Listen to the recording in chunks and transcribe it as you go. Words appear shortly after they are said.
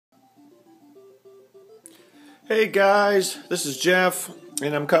Hey guys, this is Jeff,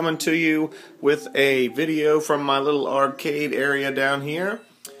 and I'm coming to you with a video from my little arcade area down here.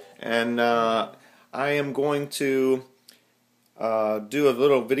 And I am going to do a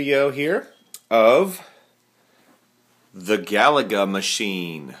little video here of the Galaga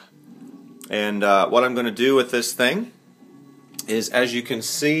machine. And what I'm going to do with this thing is, as you can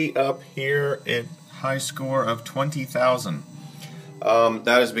see up here, it high score of 20,000.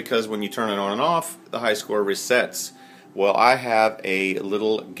 That is because when you turn it on and off, the high score resets. Well, I have a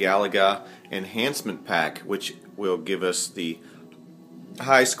little Galaga Enhancement Pack, which will give us the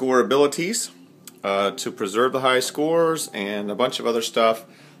high score abilities to preserve the high scores and a bunch of other stuff.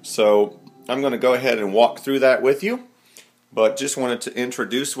 So I'm going to go ahead and walk through that with you, but just wanted to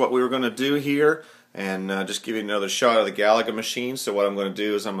introduce what we were going to do here and just give you another shot of the Galaga machine. So what I'm going to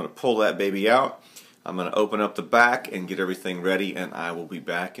do is I'm going to pull that baby out. I'm going to open up the back and get everything ready, and I will be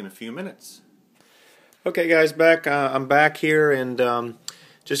back in a few minutes. Okay guys, I'm back here, and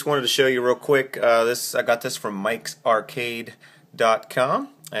just wanted to show you real quick. I got this from mikesarcade.com,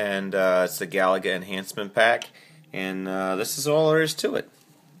 and it's the Galaga Enhancement Pack, and this is all there is to it.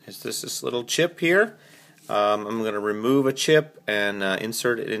 It's this little chip here. I'm going to remove a chip and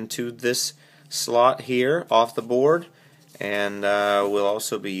insert it into this slot here off the board, and we'll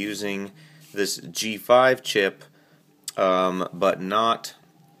also be using this G5 chip, but not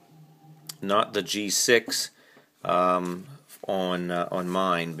the G6 on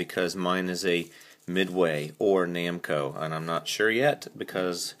mine, because mine is a Midway or Namco, and I'm not sure yet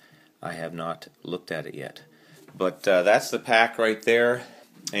because I have not looked at it yet. But that's the pack right there,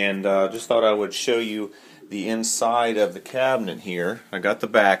 and just thought I would show you the inside of the cabinet here. I got the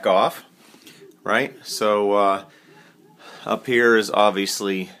back off, right? So up here is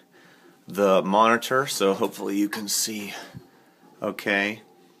obviously the monitor, so hopefully you can see okay.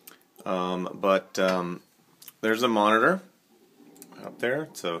 There's a monitor up there.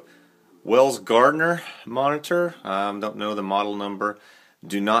 It's a Wells Gardner monitor. Don't know the model number.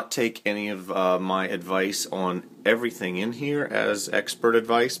 Do not take any of my advice on everything in here as expert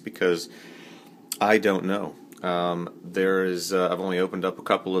advice, because I don't know. I've only opened up a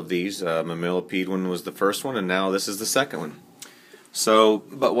couple of these. My millipede one was the first one, and now this is the second one. So,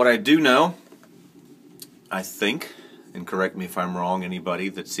 but what I do know, I think, and correct me if I'm wrong, anybody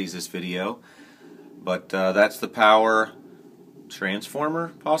that sees this video, but that's the power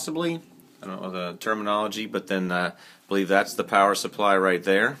transformer, possibly. I don't know the terminology, but then I believe that's the power supply right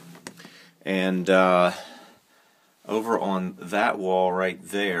there. And over on that wall right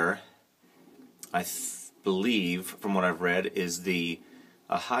there, I believe, from what I've read, is a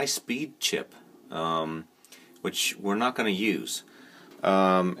high-speed chip, which we're not going to use.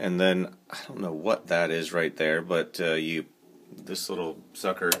 And then I don't know what that is right there, but this little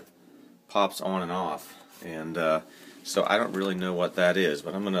sucker pops on and off, and so I don't really know what that is,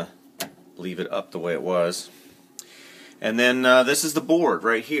 but I'm gonna leave it up the way it was. And then this is the board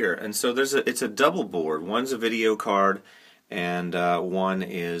right here, and so it's a double board. One's a video card, and one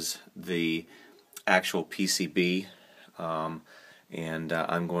is the actual PCB. And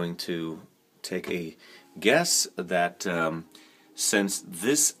I'm going to take a guess that since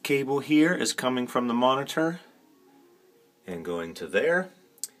this cable here is coming from the monitor and going to there,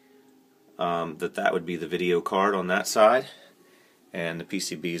 that would be the video card on that side, and the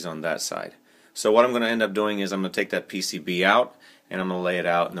PCBs on that side. So what I'm going to end up doing is I'm going to take that PCB out, and I'm going to lay it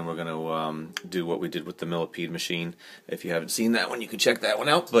out, and then we're going to do what we did with the millipede machine. If you haven't seen that one, you can check that one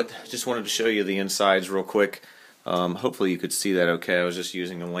out, but just wanted to show you the insides real quick. Hopefully you could see that okay. I was just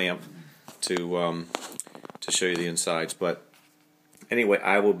using a lamp to show you the insides, but anyway,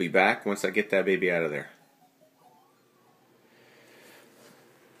 I will be back once I get that baby out of there.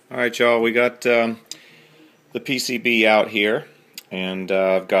 Alright y'all, we got the PCB out here, and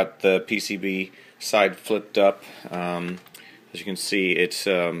I've got the PCB side flipped up. As you can see, it's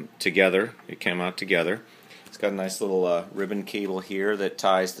together. It came out together. It's got a nice little ribbon cable here that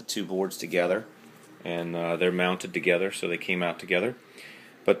ties the two boards together, and they're mounted together, so they came out together.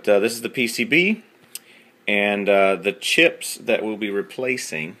 But this is the PCB. And the chips that we'll be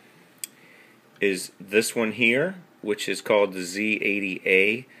replacing is this one here, which is called the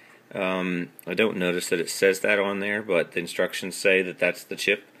Z80A. I don't notice that it says that on there, but the instructions say that that's the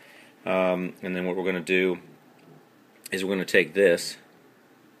chip. And then what we're going to do is we're going to take this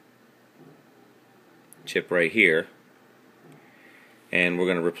chip right here, and we're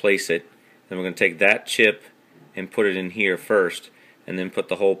going to replace it. Then we're going to take that chip and put it in here first, and then put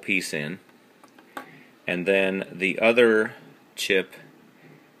the whole piece in. And then the other chip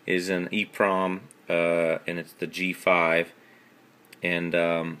is an EEPROM, and it's the G5, and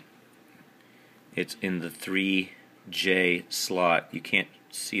it's in the 3J slot. You can't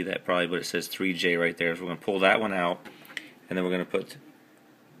see that probably, but it says 3J right there. So we're going to pull that one out, and then we're going to put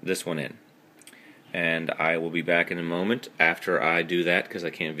this one in. And I will be back in a moment after I do that, because I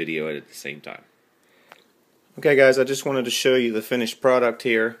can't video it at the same time. Okay guys, I just wanted to show you the finished product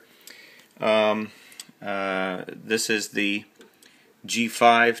here. This is the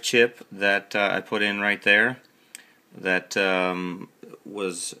G5 chip that I put in right there. That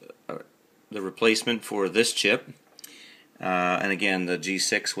was the replacement for this chip. And again, the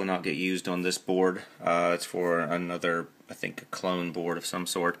G6 will not get used on this board. It's for another, I think, a clone board of some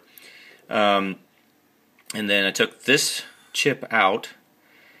sort. And then I took this chip out,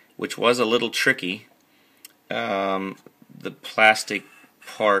 which was a little tricky. The plastic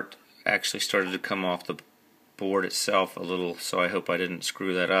part actually started to come off the board itself a little, so I hope I didn't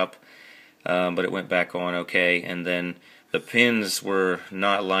screw that up. But it went back on okay, and then the pins were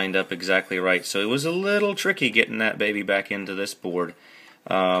not lined up exactly right, so it was a little tricky getting that baby back into this board.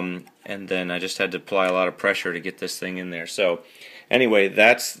 And then I just had to apply a lot of pressure to get this thing in there. So anyway,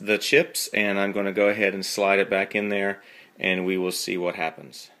 that's the chips, and I'm going to go ahead and slide it back in there, and we will see what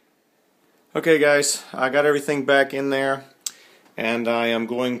happens. Okay guys, I got everything back in there, and I am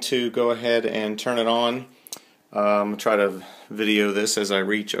going to go ahead and turn it on. Try to video this as I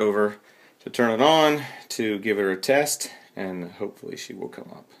reach over to turn it on to give her a test, and hopefully she will come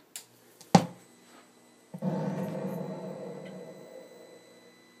up.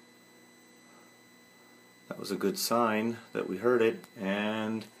 That was a good sign that we heard it,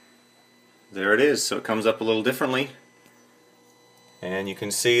 and there it is. So it comes up a little differently, and you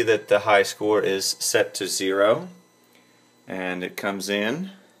can see that the high score is set to 0, and it comes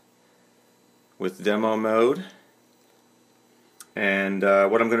in with demo mode. And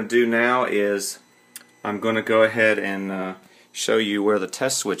what I'm going to do now is I'm going to go ahead and show you where the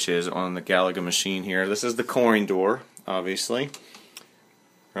test switch is on the Galaga machine here. This is the coin door, obviously,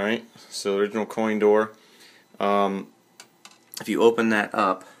 right? So the original coin door. If you open that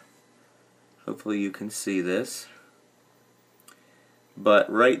up, hopefully you can see this.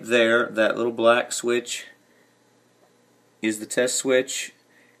 But right there, that little black switch is the test switch,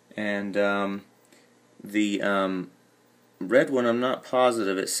 and the red one, I'm not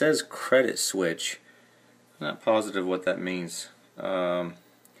positive. It says credit switch. I'm not positive what that means. Not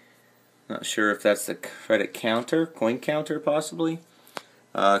sure if that's the credit counter, coin counter possibly.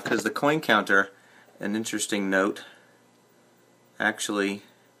 Because the coin counter, an interesting note, actually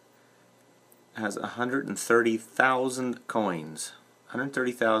has 130,000 coins.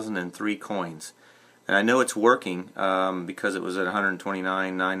 130,003 coins. And I know it's working because it was at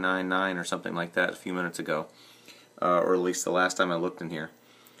 129,999 or something like that a few minutes ago. Or at least the last time I looked in here.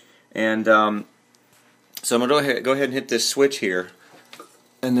 And so I'm going to go ahead and hit this switch here.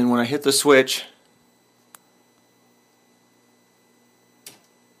 And then when I hit the switch,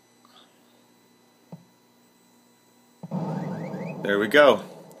 there we go.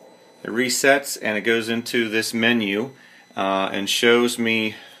 It resets and it goes into this menu and shows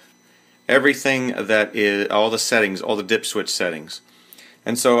me everything that is, all the settings, all the dip switch settings.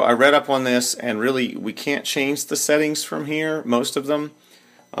 And so I read up on this, and really we can't change the settings from here, most of them.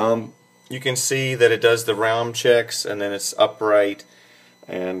 You can see that it does the round checks, and then it's upright,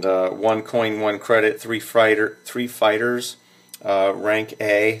 and 1 coin, 1 credit, 3 fighters, rank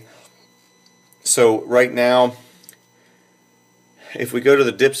A. So right now, if we go to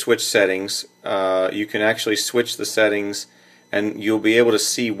the dip switch settings, you can actually switch the settings, and you'll be able to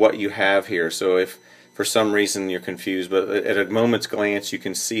see what you have here. So if for some reason you're confused, but at a moment's glance you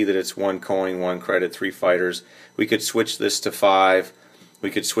can see that it's 1 coin, 1 credit, 3 fighters. We could switch this to 5.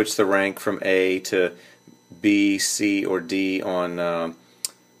 We could switch the rank from A to B, C, or D on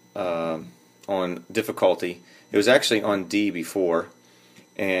difficulty. It was actually on D before,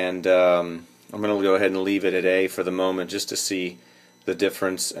 and I'm going to go ahead and leave it at A for the moment just to see the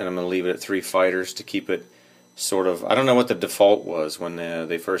difference, and I'm going to leave it at 3 fighters to keep it sort of, I don't know what the default was when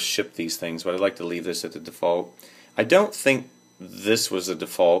they first shipped these things, but I'd like to leave this at the default. I don't think this was the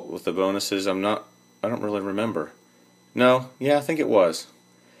default with the bonuses. I don't really remember. No, yeah, I think it was.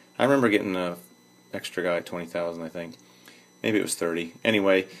 I remember getting an extra guy at 20,000, I think. Maybe it was 30.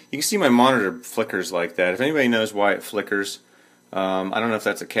 Anyway, you can see my monitor flickers like that. If anybody knows why it flickers, I don't know if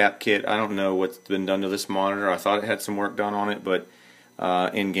that's a cap kit. I don't know what's been done to this monitor. I thought it had some work done on it, but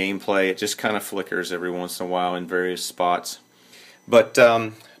in gameplay it just kind of flickers every once in a while in various spots. But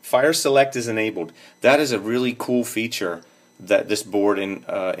Fire Select is enabled. That is a really cool feature that this board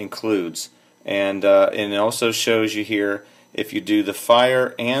includes, and it also shows you here if you do the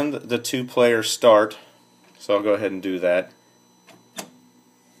fire and the 2-player start. So I'll go ahead and do that.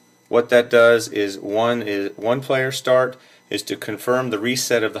 what that does is one player start is to confirm the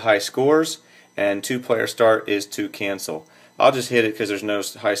reset of the high scores, and two player start is to cancel. I'll just hit it because there's no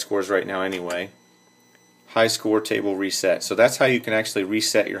high scores right now anyway. High score table reset. So that's how you can actually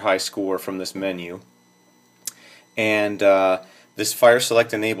reset your high score from this menu. And this fire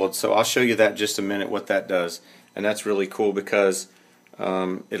select enabled, so I'll show you that in just a minute what that does. And that's really cool because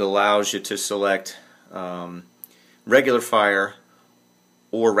it allows you to select regular fire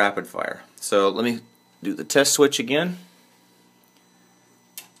or rapid fire. So let me do the test switch again.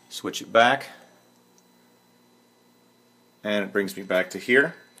 Switch it back, and it brings me back to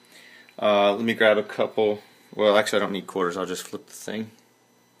here. Let me grab a couple. Well, actually I don't need quarters, I'll just flip the thing.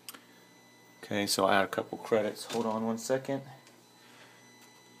 Okay, so I'll add a couple credits. Hold on one second.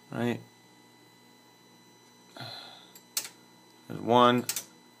 Right. 1,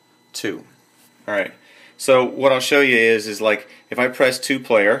 2. Alright. So what I'll show you is like if I press 2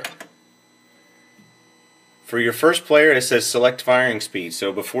 player, for your first player it says select firing speed.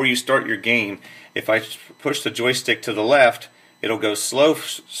 So before you start your game, if I push the joystick to the left, it'll go slow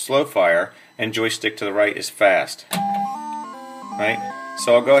fire, and joystick to the right is fast. Right?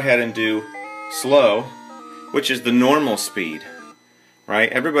 So I'll go ahead and do slow, which is the normal speed. Right?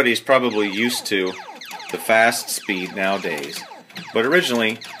 Everybody's probably used to the fast speed nowadays. But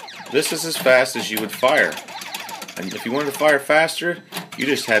originally, this is as fast as you would fire. And if you wanted to fire faster, you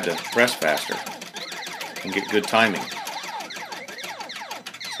just had to press faster and get good timing.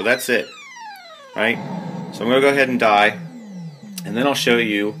 So that's it. Right? So I'm going to go ahead and die, and then I'll show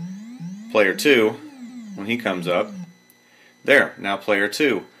you player 2 when he comes up. There, now player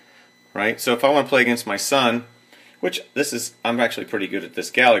 2. Right? So if I want to play against my son, which I'm actually pretty good at this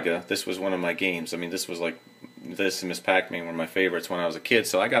Galaga. This was one of my games. I mean, this was like, this and Miss Pac-Man were my favorites when I was a kid,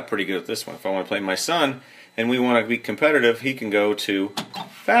 so I got pretty good at this one. If I want to play my son and we want to be competitive, he can go to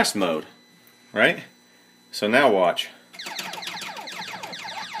fast mode. Right? So now watch.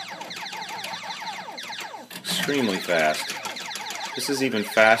 Extremely fast. This is even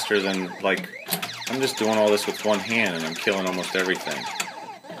faster than, like, I'm just doing all this with one hand and I'm killing almost everything.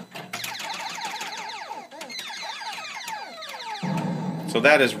 So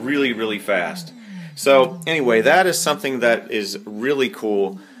that is really, really fast. So anyway, that is something that is really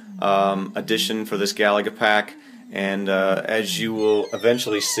cool addition for this Galaga pack. And as you will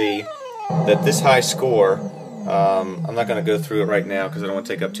eventually see, that this high score, I'm not going to go through it right now because I don't want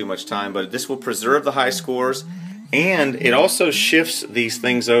to take up too much time, but this will preserve the high scores, and it also shifts these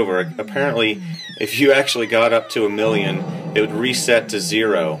things over. Apparently, if you actually got up to 1,000,000, it would reset to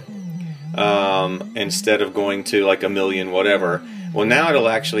 0 instead of going to like 1,000,000 whatever. Well, now it'll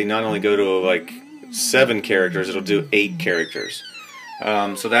actually not only go to like 7 characters, it'll do 8 characters.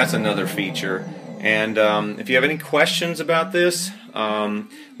 So that's another feature. And if you have any questions about this,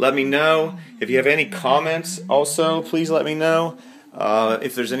 let me know. If you have any comments also, please let me know.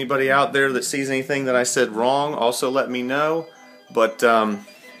 If there's anybody out there that sees anything that I said wrong, also let me know. But I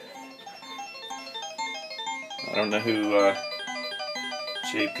don't know who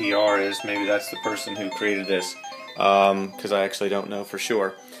JPR is. Maybe that's the person who created this, because I actually don't know for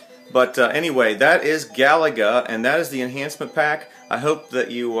sure. But anyway, that is Galaga, and that is the enhancement pack. I hope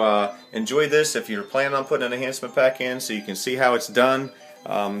that you enjoy this if you're planning on putting an enhancement pack in, so you can see how it's done,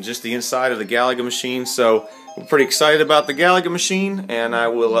 just the inside of the Galaga machine. So we're pretty excited about the Galaga machine, and I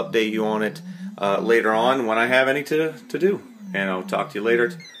will update you on it later on when I have any to do. And I'll talk to you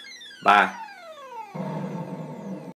later. Bye.